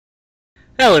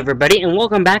Hello everybody, and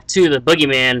welcome back to the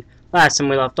Boogeyman. Last time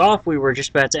we left off, we were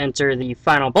just about to enter the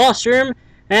final boss room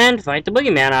and fight the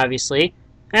Boogeyman, obviously.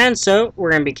 And so, we're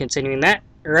going to be continuing that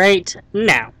right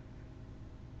now.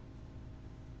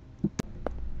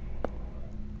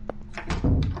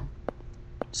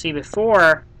 See,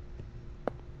 before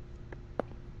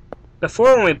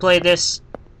when we played this,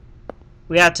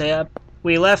 we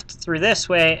left through this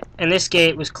way, and this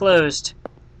gate was closed.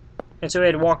 And so we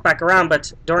had to walk back around,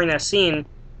 but during that scene,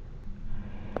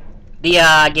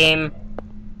 the game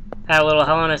had a little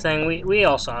hell in a thing. We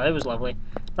all saw it. It was lovely.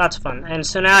 Lots of fun. And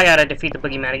so now I gotta defeat the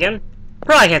Boogeyman again.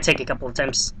 Probably gonna take a couple of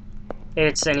attempts. If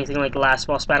it's anything like the last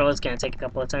boss battle, it's gonna take a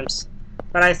couple of attempts.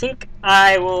 But I think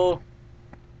I will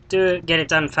get it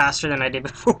done faster than I did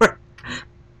before.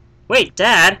 Wait,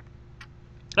 Dad?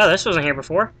 Oh, this wasn't here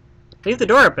before. Leave the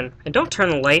door open, and don't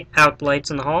turn the lights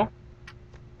in the hall.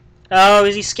 Oh,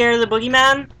 is he scared of the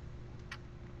Boogeyman?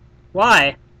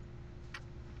 Why?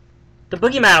 The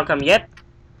Boogeyman will come. Yep.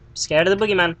 Scared of the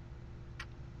Boogeyman.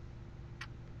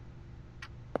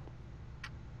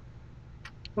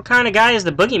 What kind of guy is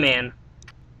the Boogeyman?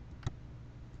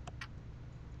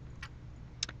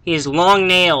 He has long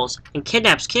nails and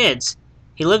kidnaps kids.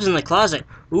 He lives in the closet.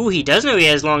 Ooh, he does know he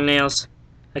has long nails.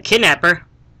 A kidnapper.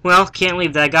 Well, can't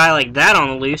leave that guy like that on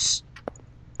the loose.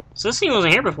 So this thing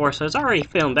wasn't here before, so it's already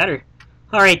feeling better.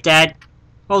 Alright, Dad.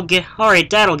 Alright,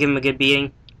 Dad will give him a good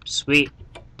beating. Sweet.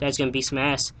 Dad's gonna beat some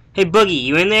ass. Hey, Boogie,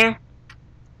 you in there?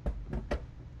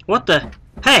 What the?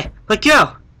 Hey, let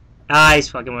go! Ah, he's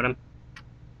fucking with him.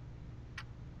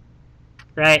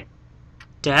 Right.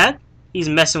 Dad? He's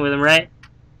messing with him, right?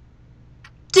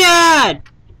 Dad!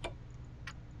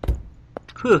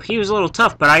 Whew, he was a little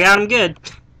tough, but I got him good.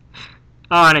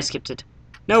 Oh, and I skipped it.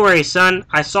 No worries, son.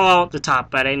 I saw the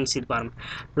top, but I didn't see the bottom.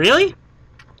 Really?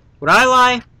 Would I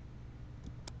lie?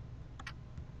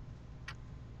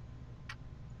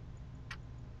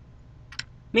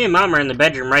 Me and Mom are in the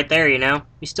bedroom right there, you know.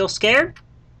 You still scared?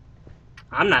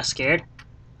 I'm not scared.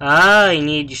 Ah, you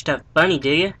need your stuffed bunny, do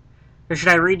you? Or should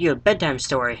I read you a bedtime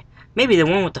story? Maybe the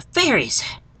one with the fairies.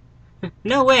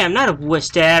 No way, I'm not a wuss,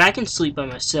 Dad. I can sleep by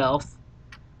myself.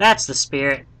 That's the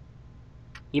spirit.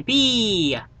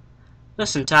 Yippee!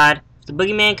 Listen, Todd. If the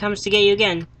Boogeyman comes to get you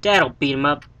again, Dad'll beat him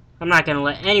up. I'm not gonna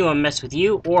let anyone mess with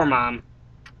you or Mom.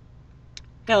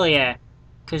 Hell yeah.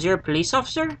 'Cause you're a police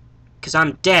officer? 'Cause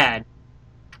I'm Dad.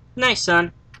 Nice,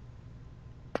 son.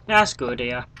 That's good,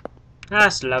 yeah.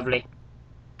 That's lovely.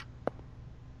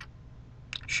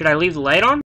 Should I leave the light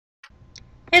on?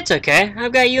 It's okay.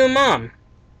 I've got you and Mom.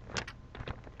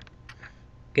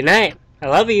 Good night. I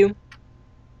love you.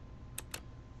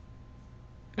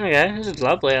 Okay, this is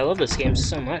lovely. I love this game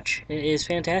so much. It is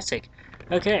fantastic.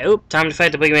 Okay, oop, time to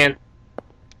fight the Boogeyman.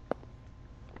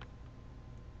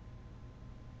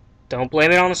 Don't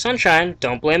blame it on the sunshine.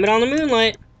 Don't blame it on the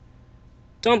moonlight.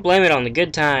 Don't blame it on the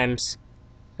good times.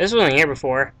 This wasn't here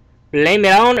before. Blame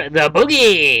it on the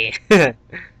Boogie! That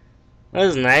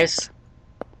was nice.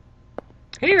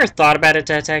 Have you ever thought about it,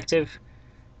 Detective?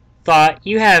 Thought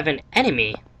you have an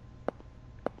enemy.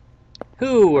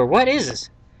 Who or what is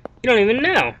this? You don't even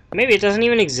know. Maybe it doesn't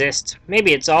even exist.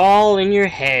 Maybe it's all in your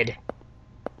head.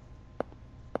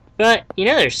 But, you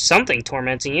know there's something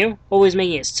tormenting you, always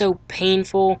making it so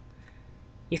painful.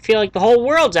 You feel like the whole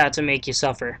world's out to make you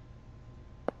suffer.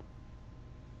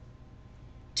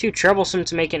 Too troublesome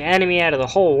to make an enemy out of the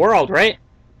whole world, right?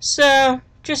 So,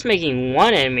 just making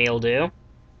one enemy will do.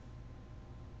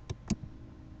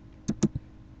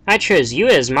 I chose you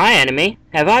as my enemy.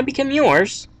 Have I become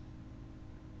yours?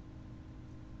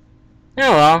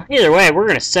 Oh well, either way, we're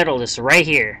gonna settle this right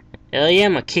here. Hell yeah,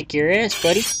 I'm gonna kick your ass,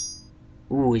 buddy.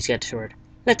 Ooh, he's got the sword.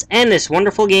 Let's end this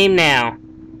wonderful game now.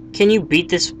 Can you beat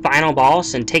this final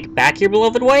boss and take back your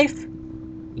beloved wife?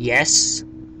 Yes.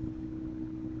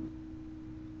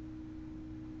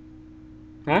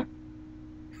 Huh?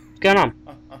 What's going on?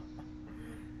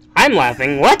 I'm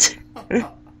laughing. What?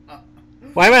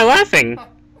 Why am I laughing?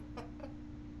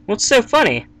 What's so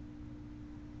funny?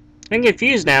 I'm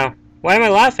confused now. Why am I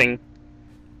laughing?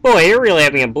 Boy, you're really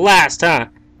having a blast, huh?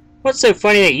 What's so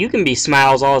funny that you can be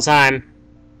smiles all the time?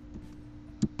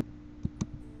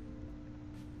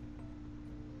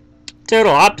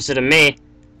 Total opposite of me.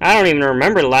 I don't even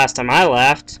remember the last time I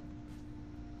laughed.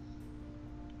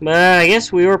 But I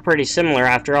guess we were pretty similar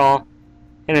after all,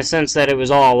 in the sense that it was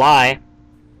all a lie.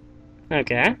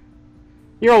 Okay.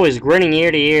 You're always grinning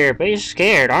ear to ear, but you're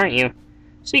scared, aren't you?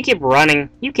 So you keep running.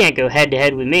 You can't go head to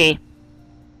head with me.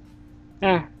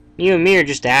 Oh, you and me are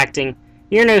just acting.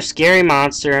 You're no scary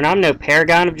monster, and I'm no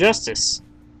paragon of justice.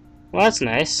 Well, that's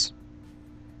nice.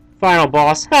 Final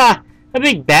boss. Ha! A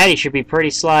big baddie should be a pretty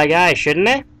sly guy, shouldn't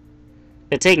they?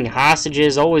 They're taking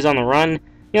hostages, always on the run.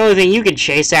 The only thing you can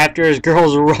chase after is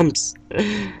girls' rumps.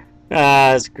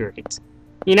 That's great.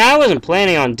 You know, I wasn't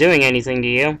planning on doing anything to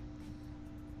you.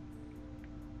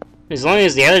 As long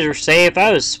as the others were safe,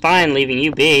 I was fine leaving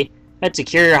you be. I'd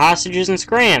secure your hostages and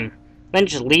scram. Then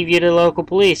just leave you to the local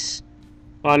police.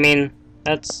 Well, I mean,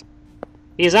 that's...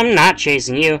 because I'm not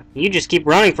chasing you. You just keep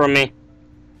running from me.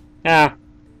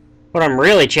 What I'm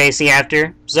really chasing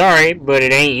after... sorry, but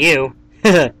it ain't you.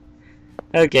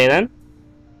 Okay, then.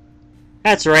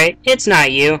 That's right, it's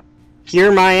not you.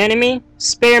 You're my enemy?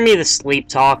 Spare me the sleep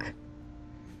talk.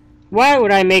 Why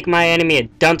would I make my enemy a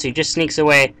dunce who just sneaks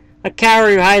away? A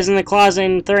coward who hides in the closet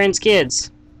and threatens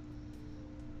kids?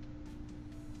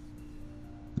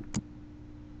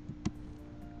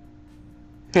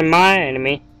 And my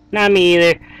enemy? Not me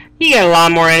either. You got a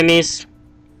lot more enemies.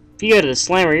 If you go to the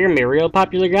slammer, you're gonna be a real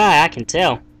popular guy, I can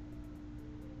tell.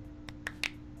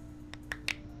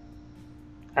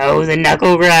 Oh, the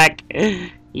knuckle crack!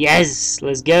 Yes,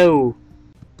 let's go.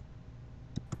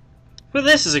 Well,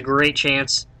 this is a great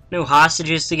chance. No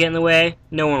hostages to get in the way,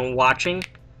 no one watching.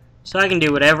 So I can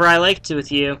do whatever I like to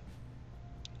with you.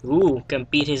 Ooh, can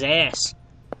beat his ass.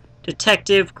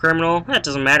 Detective, criminal, that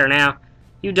doesn't matter now.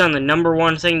 You've done the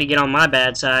 #1 thing to get on my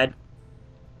bad side.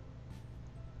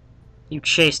 You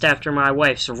chased after my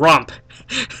wife's rump.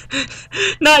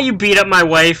 Not you beat up my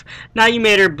wife. Not you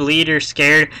made her bleed or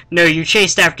scared. No, you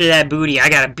chased after that booty. I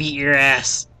gotta beat your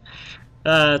ass.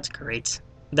 That's great.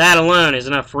 That alone is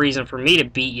enough reason for me to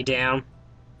beat you down.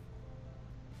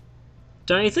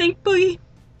 Don't you think, Boogie?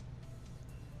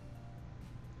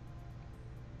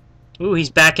 Ooh,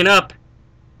 he's backing up.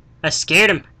 I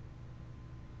scared him.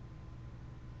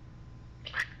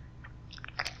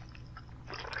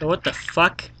 Oh, what the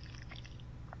fuck?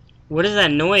 What is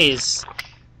that noise?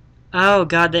 Oh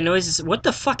god, that noise is... what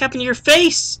the fuck happened to your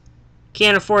face?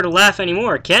 Can't afford to laugh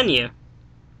anymore, can you?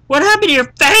 What happened to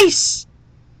your face?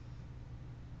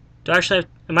 Do I actually have...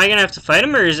 am I gonna have to fight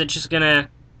him, or is it just gonna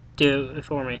do it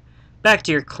for me? Back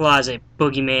to your closet,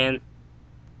 boogeyman.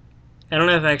 I don't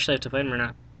know if I actually have to fight him or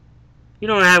not. You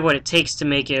don't have what it takes to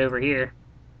make it over here.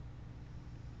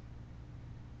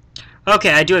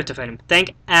 Okay, I do have to fight him.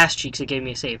 Thank ass cheeks it gave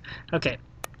me a save. Okay.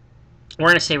 We're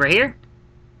gonna save right here.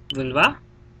 Wunderbar.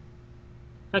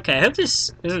 Okay, I hope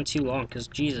this isn't too long, because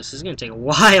Jesus, this is gonna take a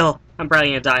while. I'm probably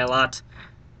gonna die a lot.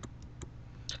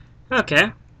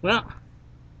 Okay, well.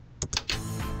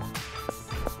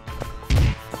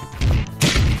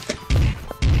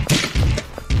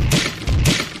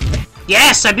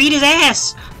 Yes, I beat his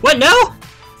ass! What, no?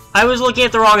 I was looking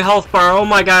at the wrong health bar. Oh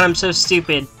my god, I'm so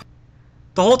stupid.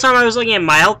 The whole time I was looking at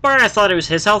my health bar, and I thought it was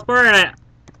his health bar, and I...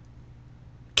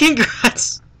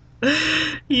 Congrats!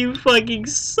 You fucking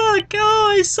suck!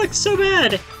 Oh, I suck so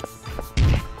bad!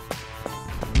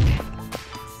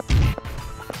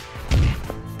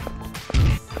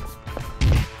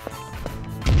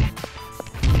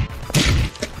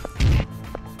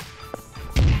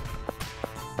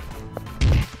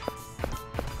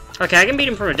 Okay, I can beat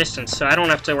him from a distance, so I don't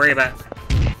have to worry about...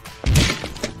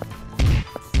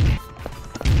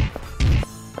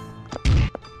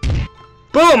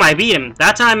 Boom! I beat him!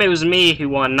 That time it was me who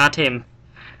won, not him.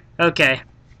 Okay.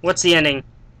 What's the ending?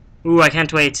 Ooh, I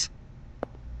can't wait.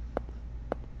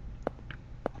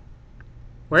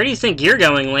 Where do you think you're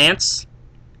going, Lance?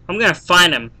 I'm gonna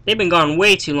find him. They've been gone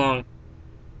way too long.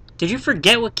 Did you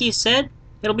forget what Keith said?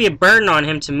 It'll be a burden on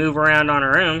him to move around on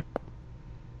our own.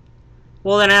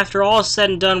 Well then, after all is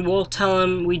said and done, we'll tell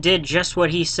him we did just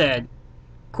what he said.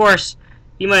 Of course,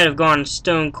 you might have gone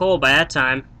stone cold by that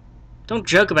time. Don't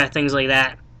joke about things like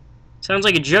that. Sounds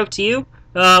like a joke to you?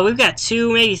 We've got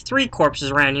 2, maybe 3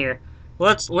 corpses around here.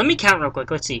 Let me count real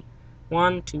quick. Let's see.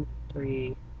 1, 2,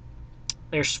 3.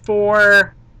 There's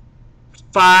 4,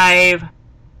 5,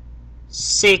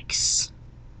 6.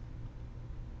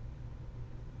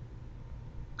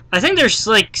 I think there's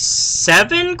like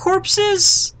 7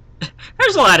 corpses?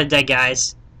 There's a lot of dead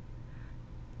guys.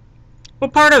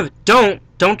 What part of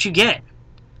don't you get?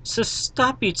 So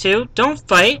stop, you two. Don't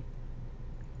fight.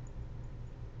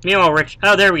 Meanwhile, Rich...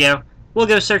 oh, there we go. We'll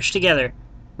go search together.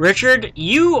 Richard,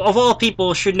 you, of all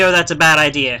people, should know that's a bad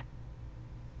idea.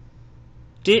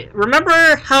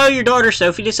 Remember how your daughter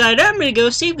Sophie decided, I'm going to go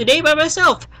save the day by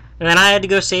myself, and then I had to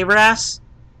go save her ass?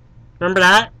 Remember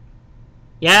that?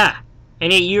 Yeah.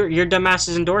 And yet your dumbass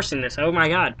is endorsing this. Oh my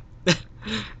god.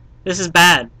 This is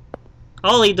bad.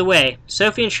 I'll lead the way.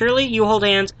 Sophie and Shirley, you hold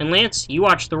hands, and Lance, you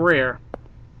watch the rear.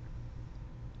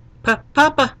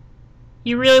 Papa,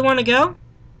 you really want to go?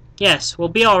 Yes, we'll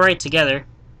be alright together.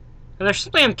 And there's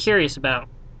something I'm curious about.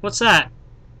 What's that?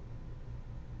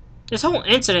 This whole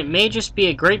incident may just be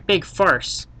a great big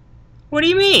farce. What do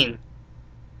you mean?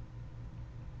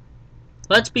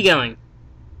 Let's be going.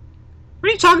 What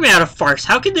are you talking about, a farce?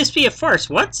 How could this be a farce?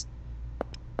 What?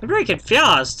 I'm very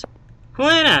confused.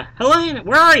 Helena! Helena!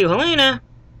 Where are you, Helena?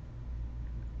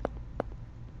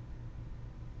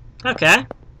 Okay.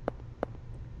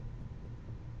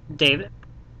 David.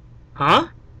 Huh?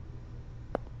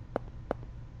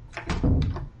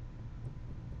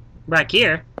 Back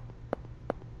here.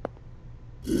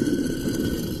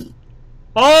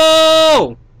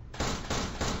 Oh!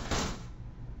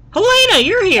 Helena,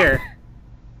 you're here!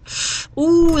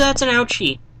 Ooh, that's an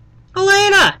ouchie.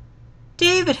 Helena!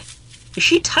 David! Is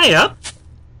she tied up?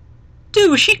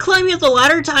 Dude, was she climbing up the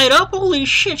ladder tied up? Holy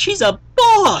shit, she's a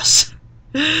boss!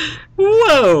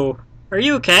 Whoa! Are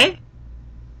you okay?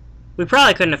 We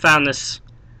probably couldn't have found this.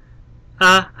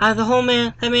 That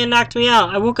man knocked me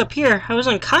out. I woke up here. I was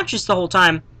unconscious the whole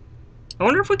time. I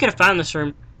wonder if we could have found this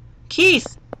room.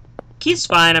 Keith! Keith's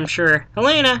fine, I'm sure.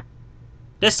 Helena!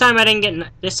 This time I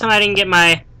didn't get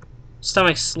my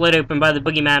stomach slit open by the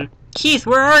boogeyman. Keith,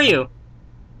 where are you?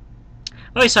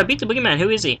 Oh, so I beat the boogeyman. Who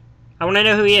is he? I want to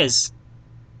know who he is.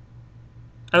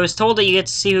 I was told that you get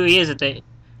to see who he is at the...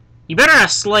 You better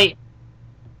not slate...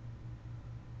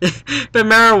 But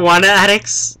marijuana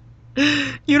addicts?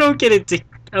 You don't get it.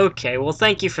 Okay, well,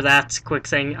 thank you for that quick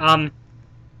thing.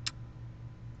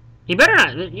 He better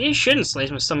not. He shouldn't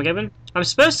slice my stomach open. I'm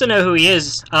supposed to know who he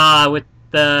is, with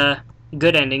the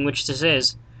good ending, which this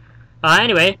is.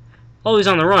 Anyway, always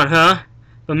on the run, huh?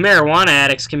 But marijuana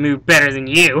addicts can move better than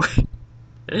you.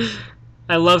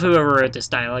 I love whoever wrote this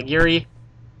dialogue. Yuri,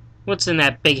 what's in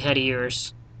that big head of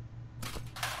yours?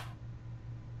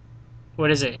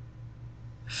 What is it?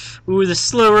 Ooh, the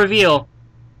slow reveal.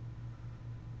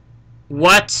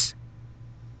 What?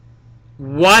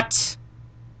 What?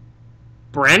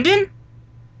 Brendan?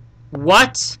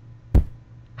 What?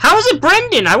 How is it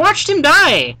Brendan? I watched him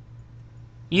die.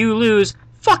 You lose.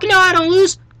 Fuck no, I don't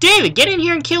lose. David, get in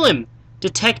here and kill him.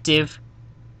 Detective.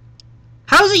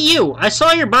 How's it you? I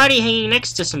saw your body hanging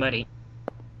next to somebody.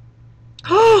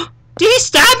 Oh, did he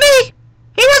stab me?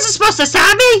 He wasn't supposed to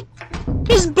stab me.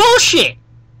 This is bullshit.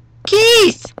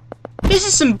 Keith. This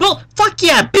is some bull. Fuck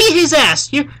yeah, beat his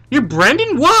ass. You're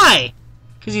Brendan? Why?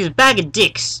 Because he's a bag of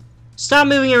dicks. Stop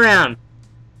moving around.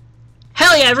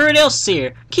 Hell yeah, everyone else is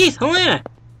here. Keith, Helena.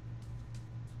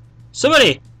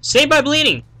 Somebody, saved by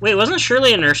bleeding. Wait, wasn't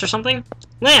Shirley a nurse or something?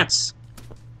 Lance.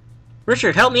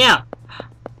 Richard, help me out.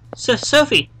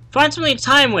 Sophie, find something to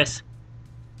tie him with.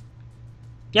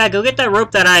 Yeah, go get that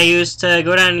rope that I used to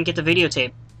go down and get the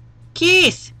videotape.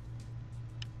 Keith!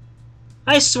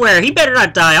 I swear, he better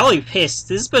not die. I'll be pissed.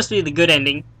 This is supposed to be the good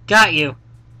ending. Got you.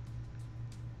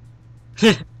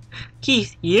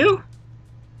 Keith, you?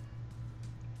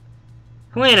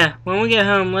 Helena, when we get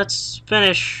home, let's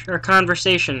finish our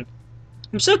conversation.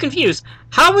 I'm so confused.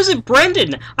 How was it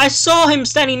Brendan? I saw him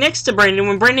standing next to Brendan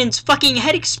when Brendan's fucking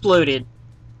head exploded.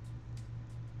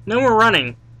 No more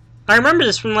running. I remember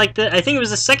this from, like, I think it was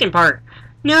the second part.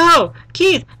 No!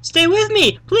 Keith, stay with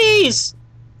me, please!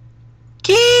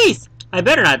 Keith! I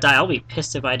better not die. I'll be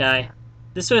pissed if I die.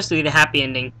 This is supposed to be the happy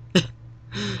ending.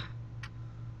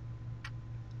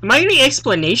 Am I getting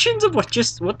explanations of what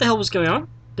the hell was going on?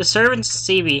 The servants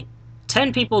Stevie.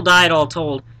 10 people died all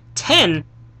told. 10?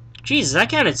 Jesus, I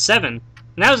counted 7. And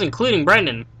that was including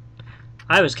Brendan.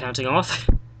 I was counting off.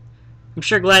 I'm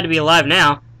sure glad to be alive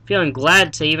now. Feeling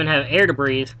glad to even have air to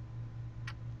breathe.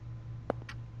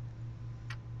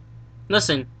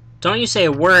 Listen, don't you say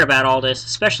a word about all this,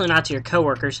 especially not to your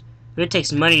coworkers. If it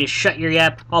takes money to shut your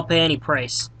yap, I'll pay any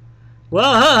price. Whoa,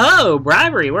 ho, ho!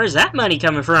 Bribery! Where's that money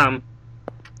coming from?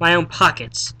 My own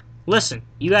pockets. Listen,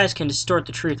 you guys can distort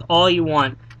the truth all you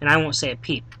want, and I won't say a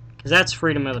peep, because that's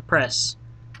freedom of the press.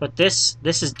 But this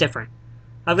is different.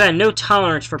 I've got no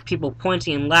tolerance for people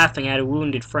pointing and laughing at a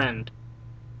wounded friend.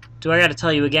 Do I gotta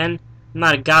tell you again? I'm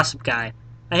not a gossip guy.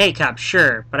 I hate cops,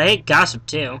 sure, but I hate gossip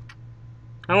too.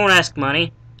 I won't ask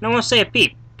money, and I won't say a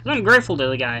peep, because I'm grateful to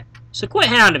the guy. So quit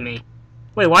hounding me.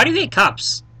 Wait, why do you hate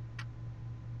cops?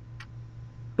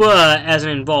 But, as an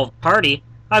involved party,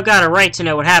 I've got a right to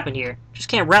know what happened here. Just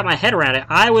can't wrap my head around it.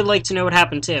 I would like to know what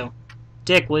happened too.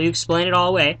 Dick, will you explain it all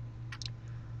away?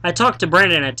 I talked to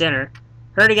Brendan at dinner.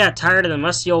 Heard he got tired of the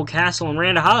musty old castle and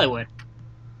ran to Hollywood.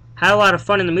 Had a lot of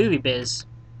fun in the movie biz.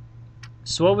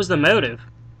 So what was the motive?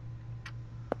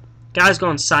 Guy's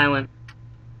gone silent.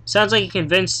 Sounds like he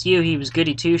convinced you he was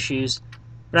goody two-shoes,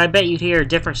 but I bet you'd hear a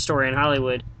different story in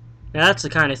Hollywood. Now that's the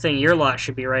kind of thing your lot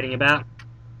should be writing about.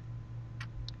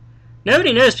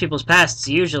 Nobody knows people's pasts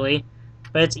usually,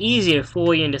 but it's easy to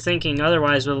fool you into thinking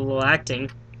otherwise with a little acting.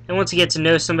 And once you get to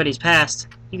know somebody's past,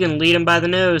 you can lead him by the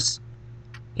nose.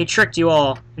 He tricked you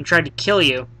all and tried to kill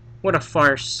you. What a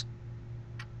farce.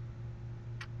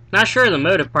 Not sure of the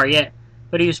motive part yet,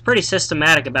 but he was pretty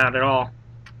systematic about it all.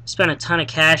 Spent a ton of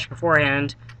cash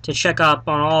beforehand to check up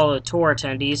on all the tour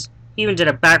attendees. He even did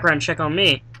a background check on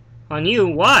me. On you?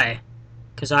 Why?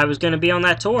 Because I was going to be on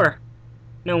that tour.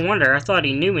 No wonder, I thought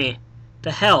he knew me.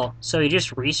 The hell, so he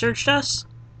just researched us?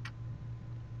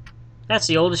 That's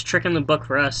the oldest trick in the book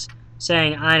for us.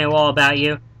 Saying, I know all about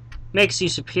you. Makes you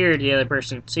superior to the other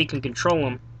person, so you can control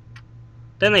them.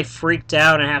 Then they freaked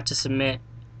out and have to submit.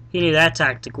 He knew that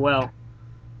tactic well.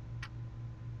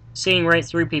 Seeing right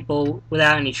through people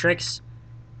without any tricks,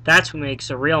 that's what makes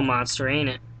a real monster, ain't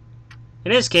it?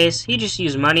 In his case, he just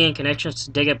used money and connections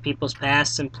to dig up people's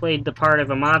pasts and played the part of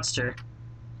a monster.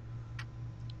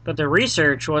 But the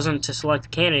research wasn't to select the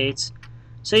candidates,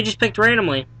 so he just picked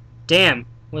randomly. Damn,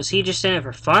 was he just in it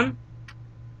for fun?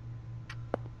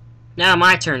 Now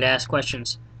my turn to ask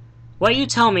questions. What you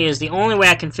tell me is the only way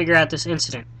I can figure out this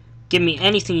incident. Give me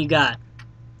anything you got.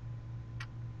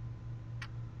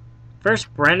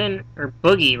 First, Brendan, or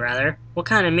Boogie, rather. What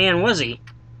kind of man was he?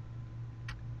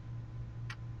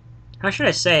 How should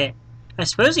I say it? I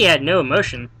suppose he had no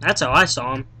emotion. That's how I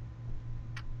saw him.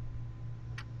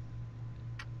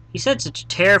 He said such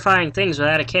terrifying things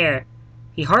without a care.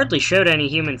 He hardly showed any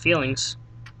human feelings.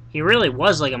 He really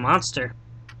was like a monster.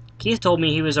 Keith told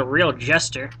me he was a real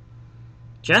jester.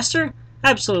 Jester?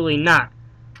 Absolutely not.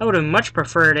 I would have much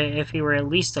preferred it if he were at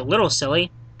least a little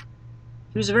silly.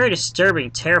 He was a very disturbing,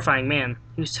 terrifying man.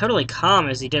 He was totally calm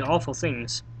as he did awful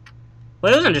things.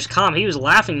 Well, he wasn't just calm, he was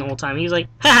laughing the whole time. He was like,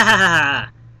 ha ha ha ha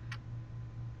ha.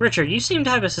 Richard, you seem to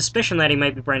have a suspicion that he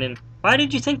might be Brendan. Why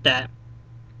did you think that?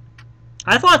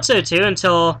 I thought so too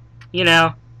until, you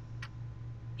know,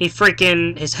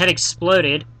 his head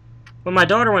exploded. When my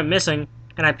daughter went missing,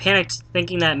 and I panicked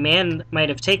thinking that man might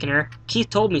have taken her, Keith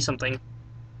told me something.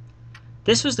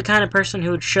 This was the kind of person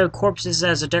who would show corpses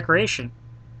as a decoration.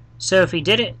 So if he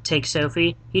didn't take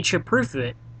Sophie, he'd show proof of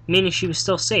it, meaning she was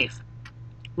still safe.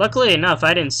 Luckily enough,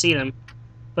 I didn't see them.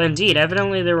 But indeed,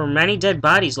 evidently there were many dead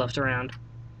bodies left around.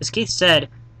 As Keith said,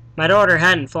 my daughter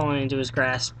hadn't fallen into his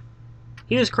grasp.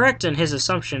 He was correct in his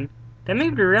assumption. That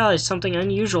made me realize something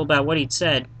unusual about what he'd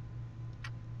said.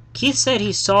 Keith said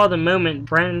he saw the moment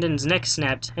Brandon's neck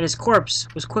snapped, and his corpse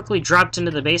was quickly dropped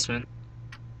into the basement.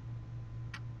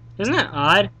 Isn't that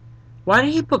odd? Why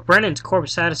did he put Brandon's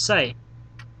corpse out of sight?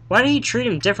 Why did he treat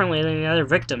him differently than the other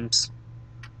victims?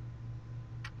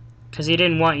 Because he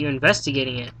didn't want you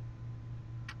investigating it.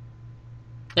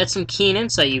 That's some keen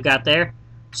insight you got there.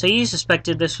 So you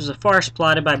suspected this was a farce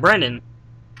plotted by Brendan?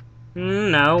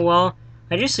 No, well,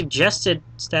 I just suggested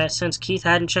that since Keith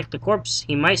hadn't checked the corpse,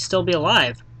 he might still be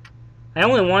alive. I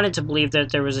only wanted to believe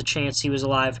that there was a chance he was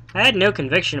alive. I had no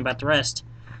conviction about the rest.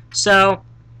 So,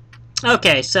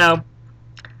 okay, so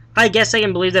I guess I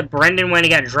can believe that Brendan, when he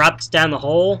got dropped down the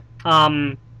hole,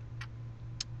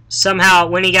 somehow,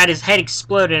 when he got his head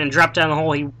exploded and dropped down the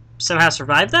hole, he somehow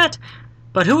survived that?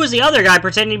 But who was the other guy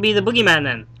pretending to be the boogeyman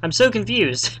then? I'm so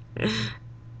confused.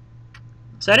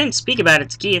 So I didn't speak about it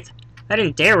to Keith. I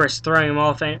didn't dare risk throwing him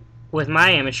off with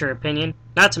my amateur opinion.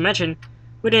 Not to mention,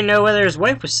 we didn't know whether his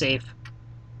wife was safe.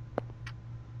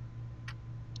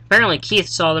 Apparently Keith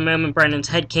saw the moment Brendan's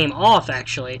head came off,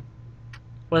 actually.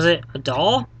 Was it a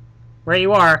doll? Right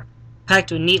you are,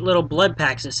 packed with neat little blood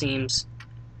packs, it seems.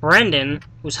 Brendan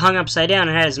was hung upside down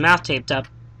and had his mouth taped up.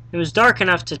 It was dark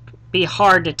enough to be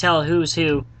hard to tell who's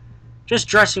who. Just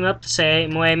dressing him up the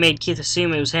same way made Keith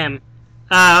assume it was him.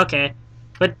 Ah, okay.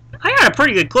 But I got a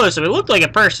pretty good close-up. It looked like a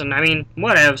person. I mean,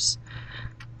 whatevs.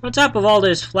 On top of all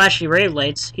those flashy rave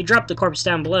lights, he dropped the corpse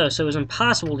down below, so it was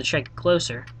impossible to check it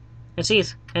closer.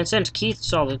 And since Keith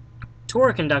saw the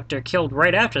tour conductor killed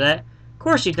right after that, of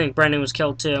course you'd think Brendan was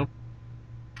killed too.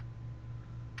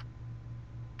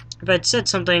 If I'd said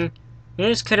something,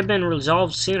 this could have been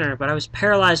resolved sooner, but I was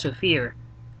paralyzed with fear.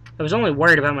 I was only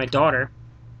worried about my daughter,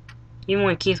 even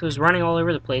when Keith was running all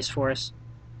over the place for us.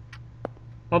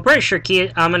 Well, I'm pretty sure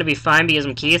I'm going to be fine because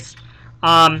I'm Keith.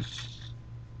 Yeah,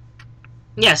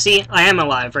 see, I am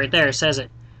alive right there, it says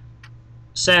it.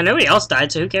 So nobody else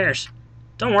died, so who cares?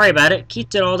 Don't worry about it. Keith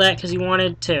did all that because he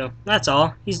wanted to. That's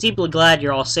all. He's deeply glad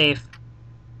you're all safe.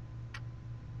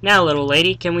 Now, little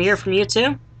lady, can we hear from you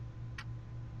too?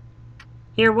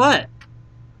 Hear what?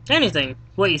 Anything.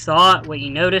 What you thought, what you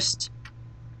noticed.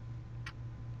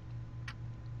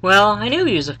 Well, I knew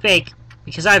he was a fake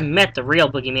because I've met the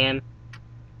real boogeyman.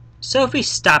 Sophie,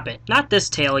 stop it. Not this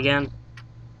tale again.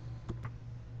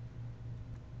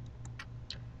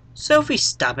 Sophie,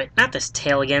 stop it. Not this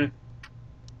tale again.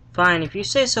 Fine, if you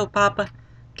say so, Papa.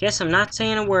 Guess I'm not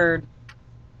saying a word.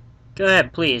 Go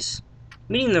ahead, please.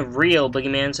 Meeting the real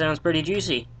boogeyman sounds pretty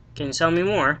juicy. Can you tell me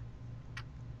more?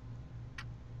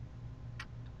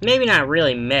 Maybe not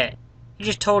really met. He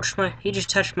just touched my shoulder. He just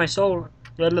touched my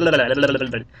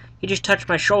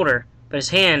shoulder, but his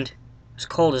hand was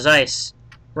cold as ice.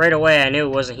 Right away I knew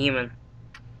it wasn't human.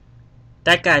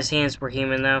 That guy's hands were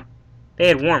human though. They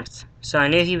had warmth, so I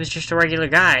knew he was just a regular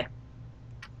guy.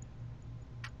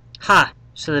 Ha!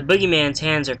 So the boogeyman's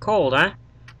hands are cold, huh?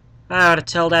 I ought to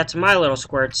tell that to my little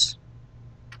squirts.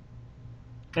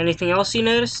 Anything else you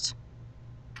noticed?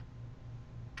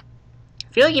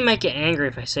 I feel like you might get angry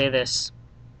if I say this.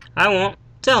 I won't.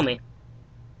 Tell me.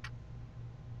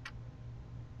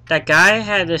 That guy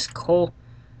had this cold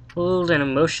and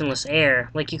emotionless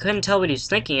air, like you couldn't tell what he was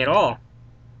thinking at all.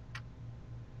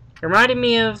 It reminded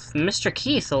me of Mr.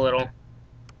 Keith a little.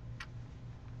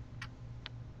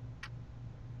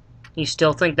 You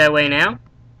still think that way now?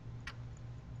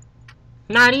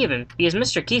 Not even, because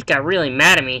Mr. Keith got really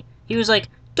mad at me. He was like,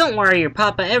 "Don't worry your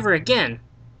papa ever again."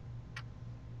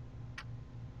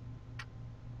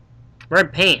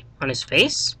 Red paint on his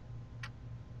face?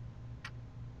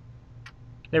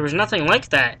 There was nothing like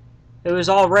that. It was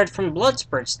all red from blood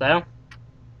spurts, though.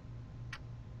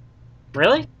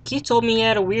 Really? Keith told me he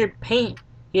had weird paint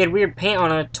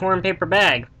on a torn paper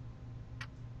bag.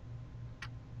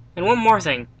 And one more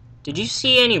thing. Did you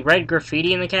see any red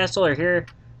graffiti in the castle or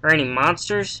any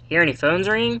monsters? Hear any phones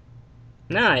ringing?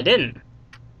 No, I didn't.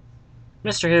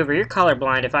 Mr. Hoover, you're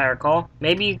colorblind if I recall.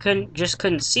 Maybe you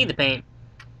couldn't see the paint.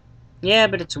 Yeah,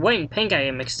 but it's white and pink I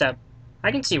get mixed up.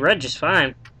 I can see red just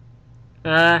fine.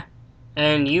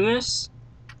 And you, miss?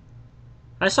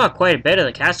 I saw quite a bit of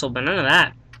the castle, but none of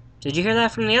that. Did you hear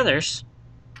that from the others?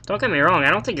 Don't get me wrong, I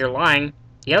don't think you're lying.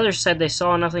 The others said they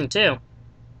saw nothing too.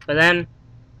 But then,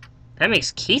 that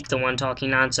makes Keith the one talking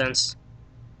nonsense.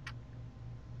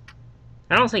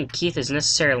 I don't think Keith is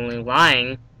necessarily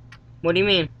lying. What do you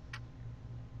mean?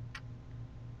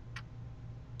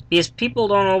 Because people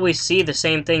don't always see the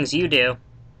same things you do.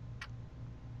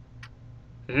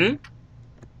 Hmm?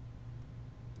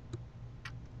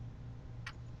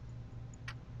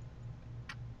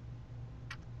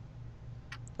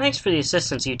 Thanks for the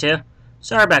assistance, you two.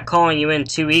 Sorry about calling you in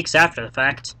 2 weeks after the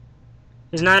fact.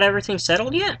 Is not everything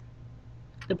settled yet?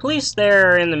 The police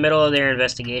there are in the middle of their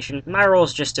investigation. My role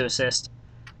is just to assist.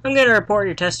 I'm going to report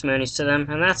your testimonies to them,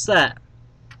 and that's that.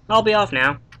 I'll be off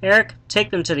now. Eric, take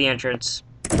them to the entrance.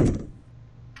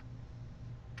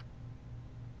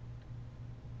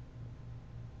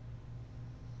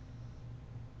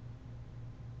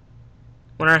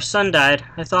 When our son died,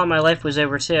 I thought my life was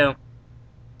over too.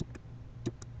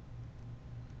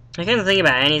 I couldn't think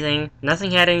about anything.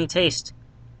 Nothing had any taste.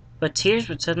 But tears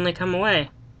would suddenly come anyway.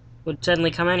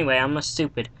 I'm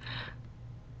stupid.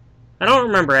 I don't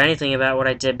remember anything about what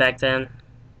I did back then.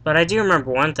 But I do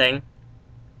remember one thing.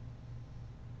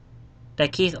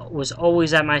 That Keith was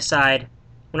always at my side.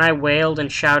 When I wailed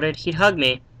and shouted, he'd hug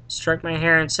me, stroke my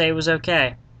hair, and say it was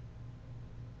okay.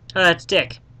 Oh, that's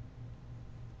Dick.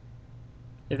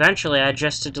 Eventually, I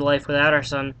adjusted to life without our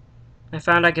son. I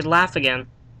found I could laugh again.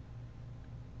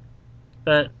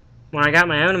 But when I got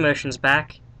my own emotions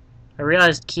back, I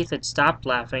realized Keith had stopped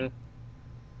laughing.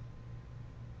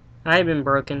 I had been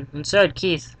broken, and so had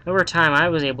Keith. Over time, I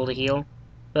was able to heal,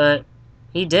 but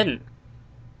he didn't.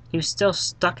 He was still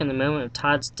stuck in the moment of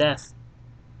Todd's death.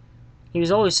 He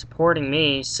was always supporting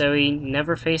me, so he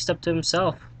never faced up to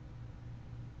himself.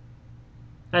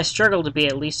 I struggled to be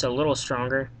at least a little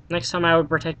stronger. Next time I would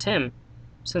protect him,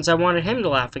 since I wanted him to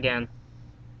laugh again.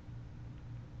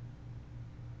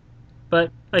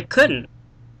 But I couldn't.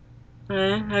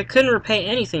 I couldn't repay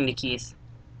anything to Keith.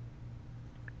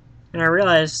 And I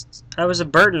realized I was a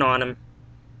burden on him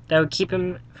that would keep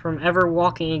him from ever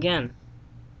walking again.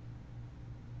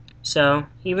 So,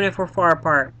 even if we're far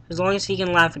apart, as long as he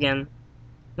can laugh again,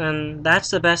 then that's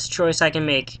the best choice I can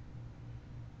make.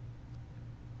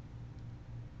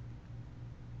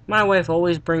 My wife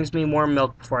always brings me warm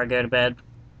milk before I go to bed.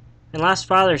 And last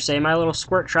Father's Day, my little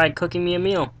squirt tried cooking me a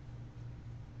meal.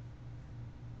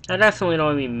 I definitely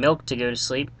don't need milk to go to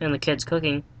sleep, and the kids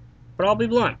cooking, but I'll be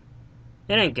blunt.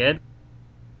 It ain't good.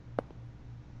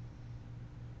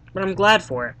 But I'm glad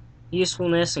for it.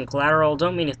 Usefulness and collateral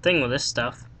don't mean a thing with this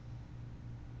stuff.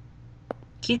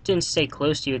 Keith didn't stay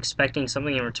close to you expecting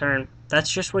something in return.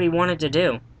 That's just what he wanted to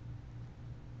do.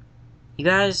 You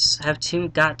guys have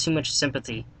got too much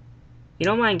sympathy. You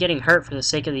don't mind getting hurt for the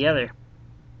sake of the other.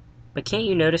 But can't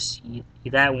you notice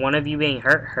that one of you being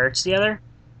hurt hurts the other?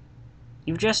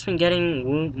 You've just been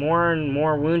getting more and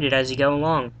more wounded as you go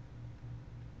along.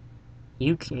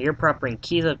 You're propping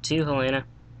Keith up too, Helena.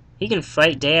 He can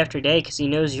fight day after day because he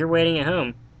knows you're waiting at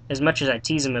home, as much as I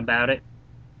tease him about it.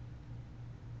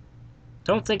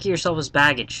 Don't think of yourself as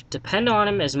baggage. Depend on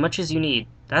him as much as you need.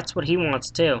 That's what he wants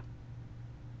too.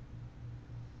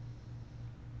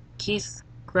 Keith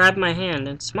grabbed my hand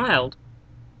and smiled,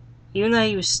 even though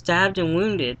he was stabbed and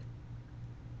wounded.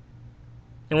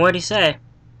 And what'd he say?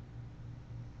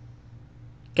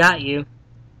 Got you.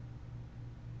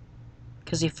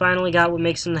 Because he finally got what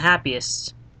makes him the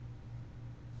happiest.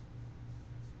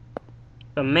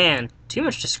 But man, too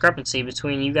much discrepancy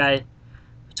between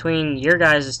your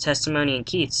guys' testimony and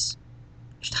Keith's.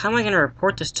 Just how am I going to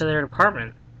report this to their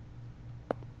department?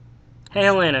 Hey,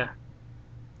 Helena.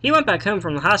 He went back home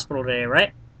from the hospital today,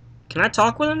 right? Can I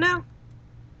talk with him now?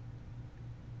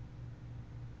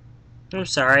 I'm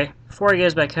sorry. Before he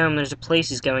goes back home, there's a place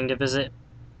he's going to visit.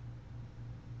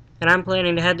 And I'm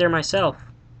planning to head there myself.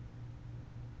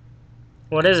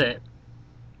 What is it?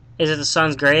 Is it the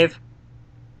son's grave?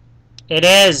 It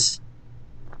is!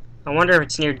 I wonder if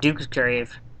it's near Duke's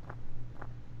grave.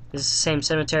 Is this the same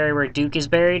cemetery where Duke is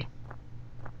buried?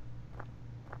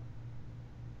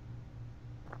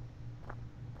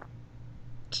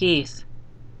 Keith.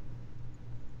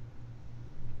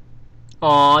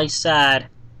 Aw, he's sad.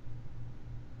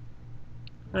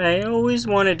 I always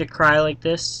wanted to cry like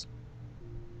this.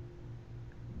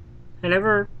 I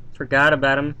never forgot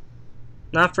about him.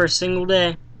 Not for a single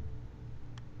day.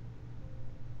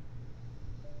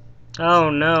 Oh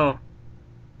no.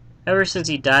 Ever since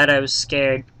he died, I was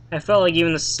scared. I felt like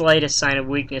even the slightest sign of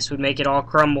weakness would make it all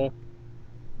crumble.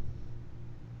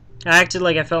 I acted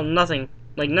like I felt nothing.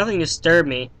 Like nothing disturbed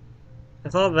me. I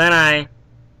thought then I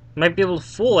might be able to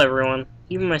fool everyone,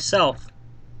 even myself.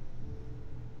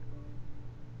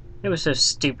 It was so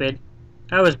stupid.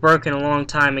 I was broken a long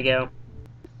time ago.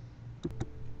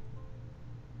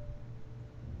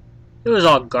 It was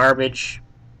all garbage.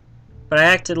 But I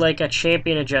acted like a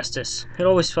champion of justice. It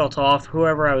always felt off,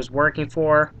 whoever I was working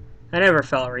for. I never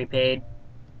felt repaid.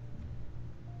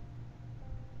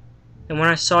 And when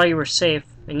I saw you were safe,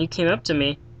 and you came up to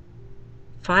me,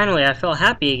 finally I felt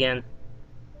happy again.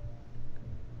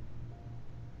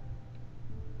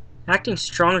 Acting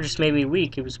strong just made me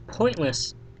weak. It was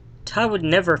pointless. Todd would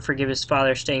never forgive his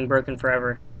father staying broken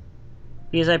forever,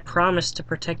 because I promised to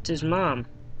protect his mom.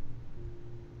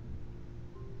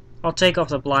 I'll take off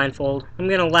the blindfold. I'm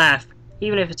gonna laugh,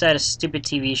 even if it's at a stupid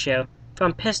TV show. If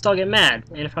I'm pissed, I'll get mad,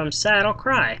 and if I'm sad, I'll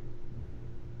cry.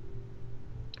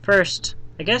 First,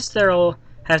 I guess there'll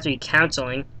have to be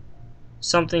counseling.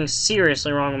 Something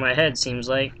seriously wrong with my head, seems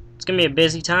like. It's gonna be a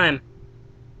busy time.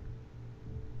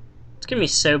 It's gonna be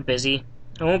so busy,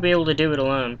 I won't be able to do it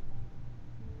alone.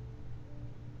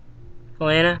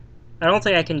 Helena, I don't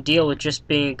think I can deal with just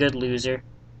being a good loser.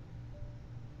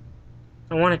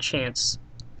 I want a chance.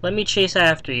 Let me chase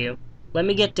after you. Let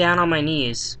me get down on my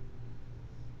knees.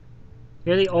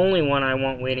 You're the only one I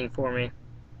want waiting for me.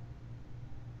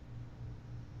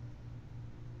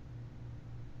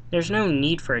 There's no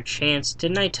need for a chance,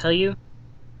 didn't I tell you?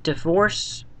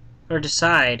 Divorce or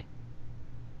decide?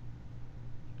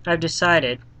 I've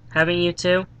decided. Haven't you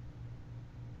too?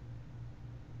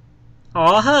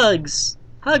 Aw, hugs!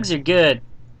 Hugs are good.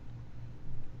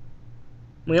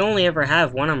 We only ever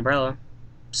have one umbrella,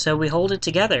 so we hold it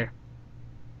together.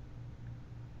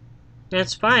 And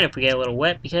it's fine if we get a little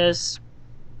wet because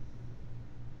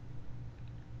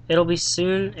it'll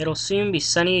soon be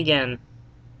sunny again.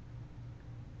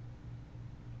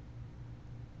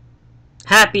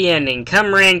 Happy ending.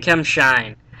 Come rain, come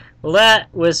shine. Well, that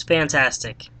was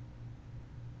fantastic.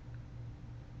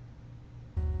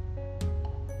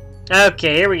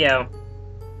 Okay, here we go.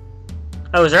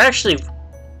 Oh, is there actually...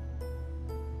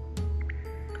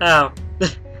 Oh.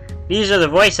 These are the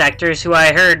voice actors who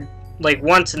I heard, like,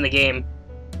 once in the game.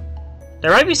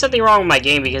 There might be something wrong with my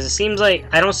game, because it seems like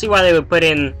I don't see why they would put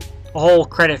in a whole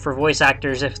credit for voice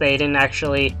actors if they didn't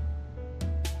actually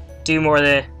do more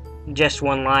than just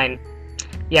one line.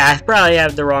 Yeah, I probably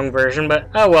have the wrong version, but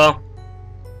oh well.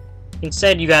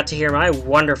 Instead, you got to hear my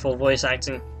wonderful voice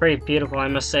acting. Pretty beautiful, I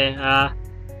must say.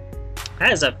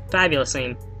 That is a fabulous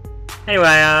name.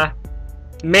 Anyway,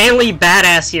 Manly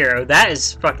Badass Hero. That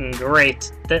is fucking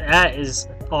great. That is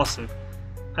awesome.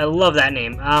 I love that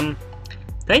name.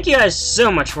 Thank you guys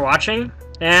so much for watching.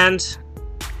 And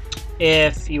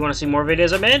if you want to see more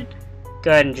videos I made,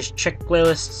 go ahead and just check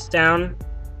playlists down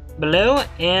below.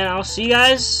 And I'll see you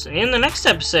guys in the next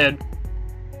episode.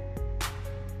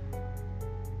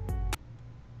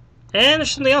 And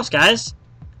there's something else, guys.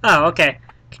 Oh, okay.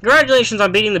 Congratulations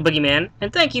on beating the Boogeyman,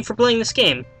 and thank you for playing this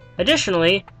game.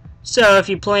 Additionally, so if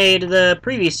you played the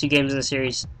previous two games in the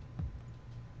series,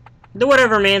 The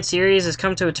Whatever Man series has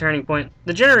come to a turning point.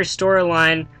 The January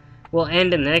storyline will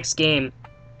end in the next game.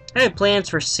 I have plans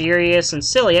for serious and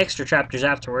silly extra chapters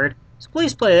afterward, so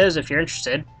please play those if you're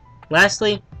interested.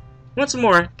 Lastly, once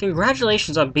more,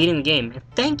 congratulations on beating the game, and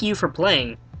thank you for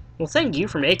playing. Well, thank you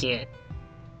for making it.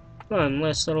 One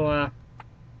last little,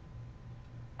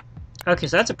 Okay,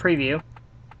 so that's a preview.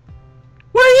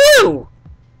 What are you?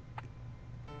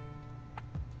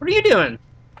 What are you doing?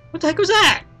 What the heck was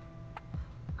that?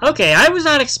 Okay, I was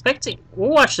not expecting... We'll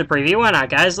watch the preview. Why not,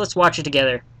 guys? Let's watch it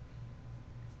together.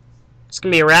 It's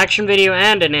going to be a reaction video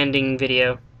and an ending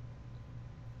video.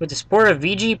 With the support of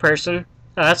VG person.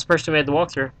 Oh, that's the person who made the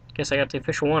walkthrough. Guess I got the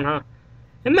official one, huh?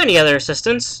 And many other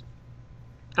assistants.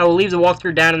 I will leave the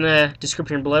walkthrough down in the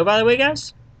description below, by the way,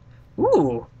 guys.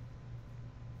 Ooh.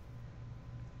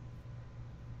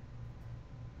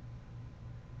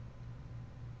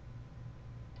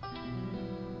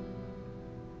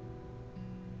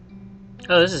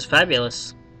 Oh, this is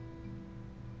fabulous.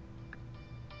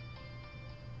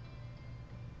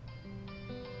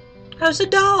 How's the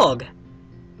dog?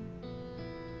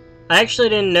 I actually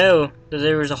didn't know that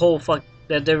there was a whole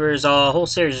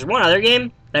series. There's one other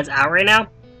game that's out right now.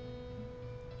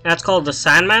 That's called The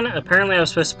Sandman. Apparently I was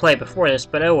supposed to play it before this,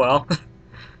 but oh well.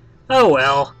 Oh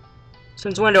well.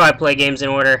 Since when do I play games in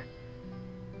order?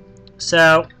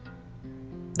 So,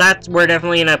 we're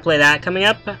definitely gonna play that coming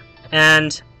up,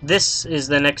 and this is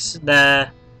the next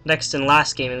and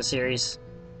last game in the series.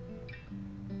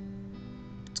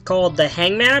 It's called The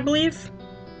Hangman, I believe.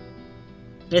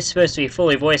 It's supposed to be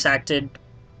fully voice acted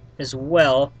as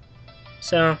well.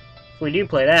 So, if we do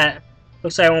play that,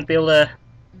 looks like I won't be able to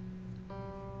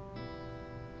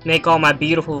make all my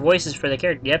beautiful voices for the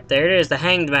character. Yep, there it is, the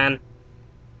Hanged Man.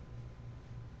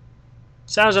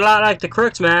 Sounds a lot like the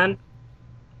Crooks Man.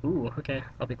 Ooh, okay,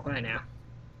 I'll be quiet now.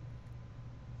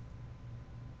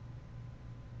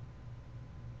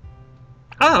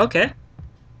 Oh, okay.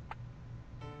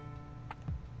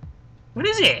 What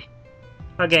is it?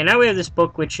 Okay, now we have this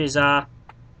book, which is, oh,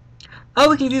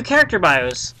 we can view character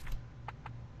bios.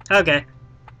 Okay.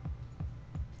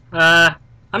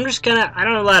 I'm just gonna, I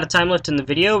don't have a lot of time left in the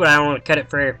video, but I don't want to cut it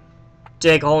to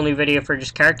make a whole new video for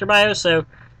just character bios, so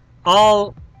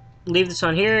I'll leave this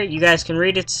on here. You guys can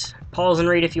read it, pause and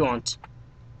read if you want.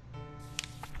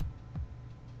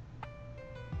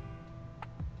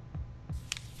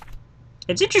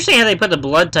 It's interesting how they put the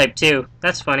blood type, too.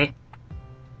 That's funny.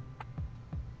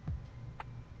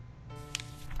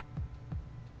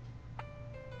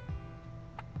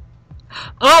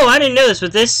 Oh, I didn't know this,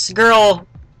 but this girl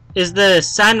is the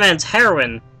Sandman's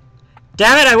heroine.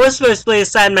 Damn it, I was supposed to play the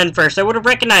Sandman first. I would have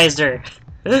recognized her.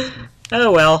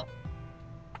 Oh, well.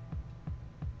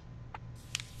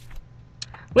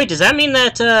 Wait, does that mean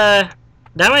that, that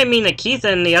might mean that Keith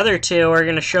and the other two are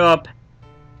gonna show up?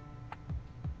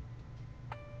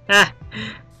 Ah.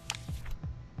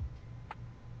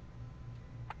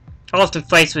 Often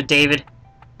fights with David.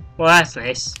 Well, that's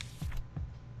nice.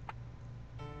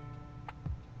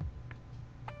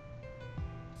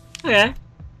 Okay.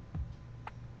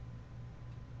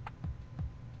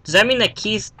 Does that mean that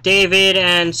Keith, David,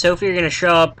 and Sophie are gonna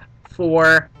show up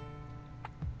for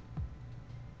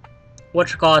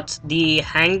the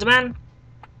Hanged Man?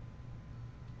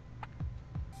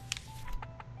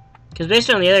 Because based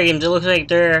on the other games, it looks like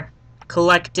they're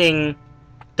collecting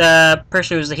the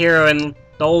person who's the hero in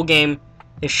the old game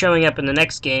is showing up in the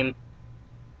next game.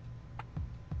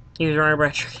 He was running by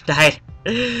he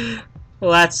died.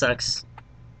 Well, that sucks.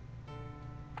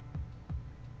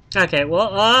 Okay,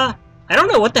 well, I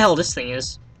don't know what the hell this thing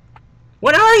is.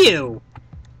 What are you?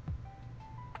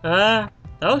 That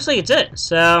looks like it's it,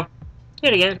 so,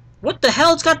 hit again. What the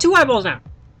hell? It's got 2 eyeballs now.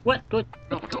 What the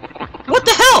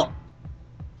hell?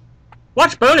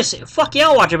 Watch bonus scene. Fuck yeah,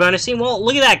 I'll watch a bonus scene. Well,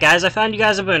 look at that, guys. I found you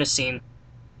guys a bonus scene.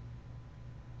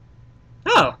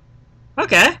 Oh.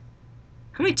 Okay.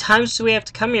 How many times do we have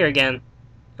to come here again?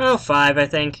 Oh, 5, I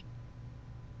think.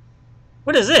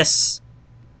 What is this?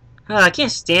 Oh, I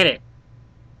can't stand it.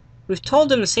 We've told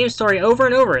them the same story over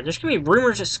and over. There's gonna be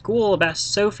rumors at school about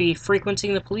Sophie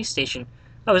frequenting the police station.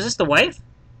 Oh, is this the wife?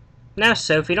 Now,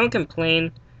 Sophie, don't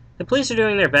complain. The police are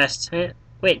doing their best.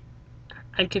 Wait.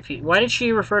 I'm confused. Why did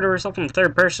she refer to herself in the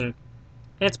third person?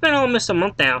 And it's been almost a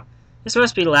month now. This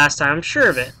must be the last time, I'm sure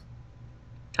of it.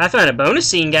 I found a bonus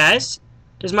scene, guys.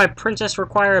 Does my princess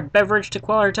require a beverage to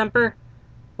quell her temper?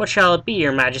 What shall it be,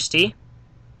 your majesty?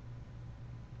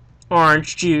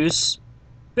 Orange juice.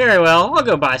 Very well, I'll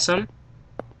go buy some.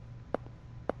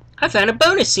 I found a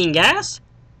bonus scene, guys.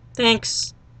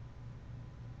 Thanks.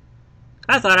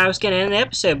 I thought I was gonna end the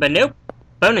episode, but nope.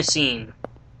 Bonus scene.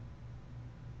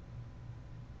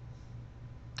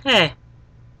 Hey,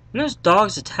 when those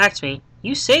dogs attacked me,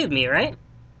 you saved me, right?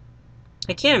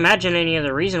 I can't imagine any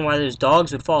other reason why those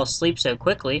dogs would fall asleep so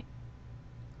quickly.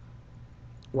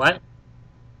 What?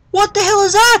 What the hell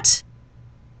is that?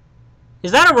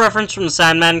 Is that a reference from the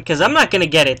Sandman? Because I'm not going to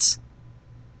get it.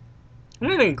 I'm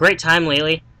having a great time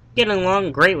lately. Getting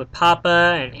along great with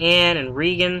Papa and Ann and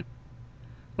Regan.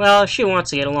 Well, if she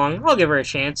wants to get along, I'll give her a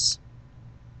chance.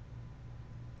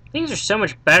 Things are so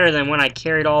much better than when I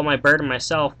carried all my burden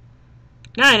myself.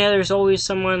 Now I know there's always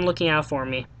someone looking out for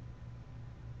me.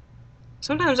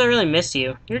 Sometimes I really miss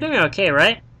you. You're doing okay,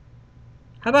 right?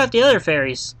 How about the other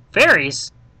fairies?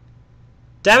 Fairies?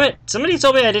 Damn it, somebody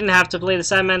told me I didn't have to play the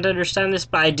Sandman to understand this,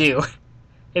 but I do.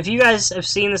 If you guys have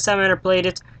seen the Sandman or played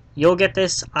it, you'll get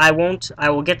this. I won't. I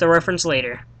will get the reference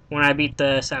later, when I beat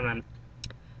the Sandman.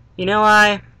 You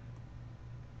know,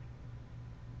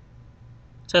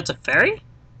 So it's a fairy?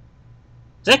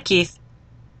 Is that Keith?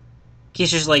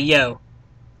 Keith's just like, yo,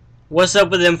 what's up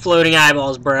with them floating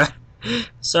eyeballs, bruh?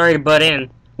 Sorry to butt in.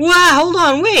 Wow, hold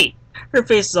on, wait! Her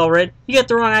face is all red. You got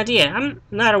the wrong idea. I'm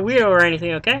not a weirdo or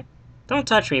anything, okay? Don't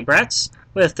touch me, brats.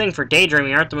 With a thing for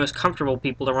daydreaming aren't the most comfortable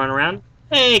people to run around.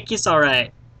 Hey, Keith's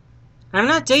alright. I'm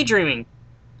not daydreaming.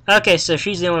 Okay, so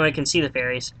she's the only one who can see the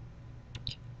fairies.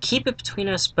 Keep it between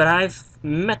us, but I've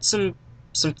met some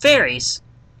fairies.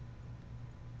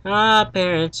 Ah,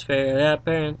 parents,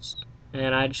 parents.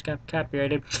 And I just got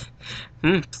copyrighted.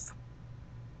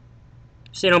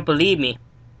 So you don't believe me.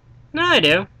 No, I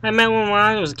do. I met one when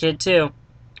I was a kid, too.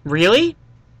 Really?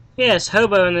 Yes,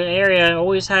 hobo in the area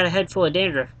always had a head full of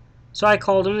dandruff. So I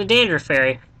called him the Dandruff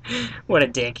Fairy. What a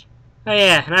dick. Oh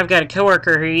yeah, and I've got a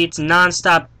coworker who eats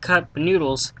non-stop cup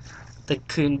noodles. The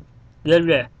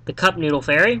cup noodle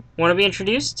fairy. Want to be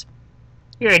introduced?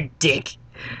 You're a dick.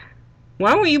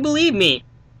 Why won't you believe me?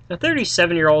 A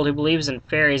 37-year-old who believes in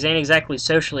fairies ain't exactly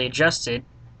socially adjusted,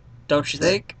 don't you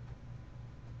think?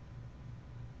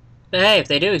 But hey, if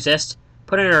they do exist,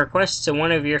 put in a request to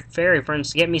one of your fairy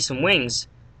friends to get me some wings.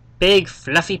 Big,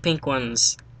 fluffy pink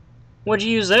ones. What'd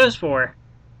you use those for?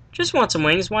 Just want some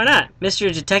wings, why not?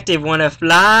 Mr. Detective wanna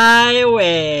fly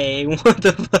away. What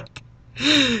the fuck?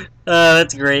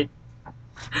 That's great.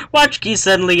 Watch Keith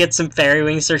suddenly get some fairy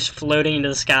wings, starts floating into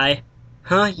the sky.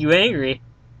 Huh, you angry?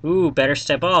 Ooh, better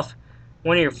step off.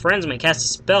 One of your friends may cast a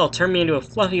spell, turn me into a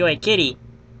fluffy white kitty.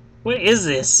 What is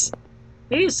this?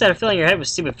 Maybe instead of filling your head with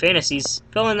stupid fantasies,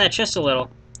 fill in that chest a little.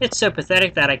 It's so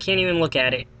pathetic that I can't even look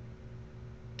at it.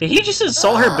 Did he just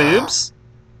insult her boobs?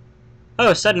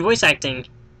 Oh, sudden voice acting.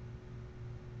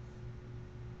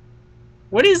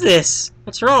 What is this?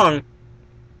 What's wrong? I'm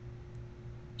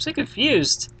so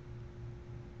confused.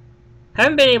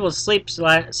 Haven't been able to sleep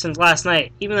since last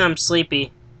night, even though I'm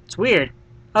sleepy. It's weird.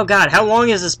 Oh god, how long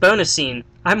is this bonus scene?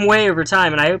 I'm way over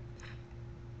time, and I hope...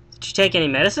 Did you take any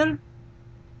medicine?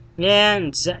 Yeah,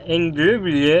 and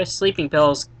sleeping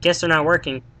pills. Guess they're not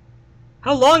working.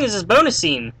 How long is this bonus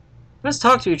scene? Let's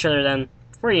talk to each other then.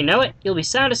 Before you know it, you'll be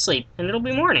sound asleep, and it'll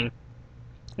be morning.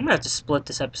 I'm gonna have to split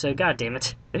this episode, god damn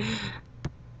it.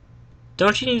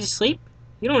 Don't you need to sleep?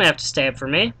 You don't have to stay up for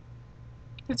me.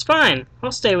 It's fine.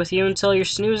 I'll stay with you until you're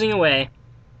snoozing away.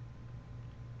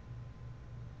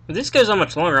 If this goes on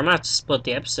much longer, I'm gonna have to split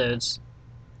the episodes.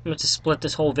 I'm gonna have to split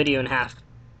this whole video in half.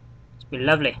 It's gonna be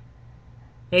lovely.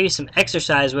 Maybe some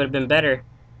exercise would have been better.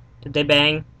 Did they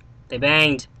bang? They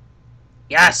banged.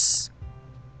 Yes!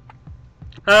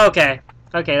 Okay.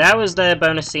 Okay, that was the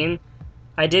bonus scene.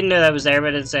 I didn't know that was there,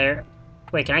 but it's there.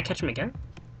 Wait, can I catch him again?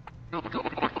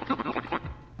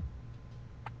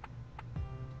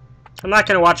 I'm not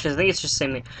going to watch because I think it's just the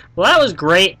same thing. Well, that was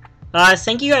great.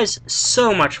 Thank you guys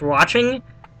so much for watching.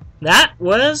 That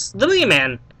was The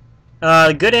Boogeyman.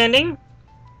 Good ending.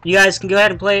 You guys can go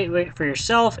ahead and play it for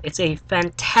yourself. It's a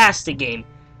fantastic game.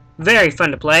 Very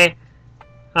fun to play.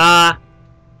 You got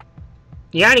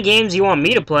any games you want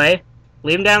me to play?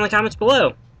 Leave them down in the comments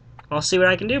below. I'll see what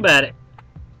I can do about it.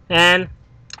 And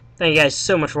thank you guys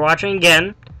so much for watching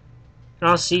again. And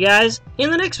I'll see you guys in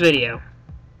the next video.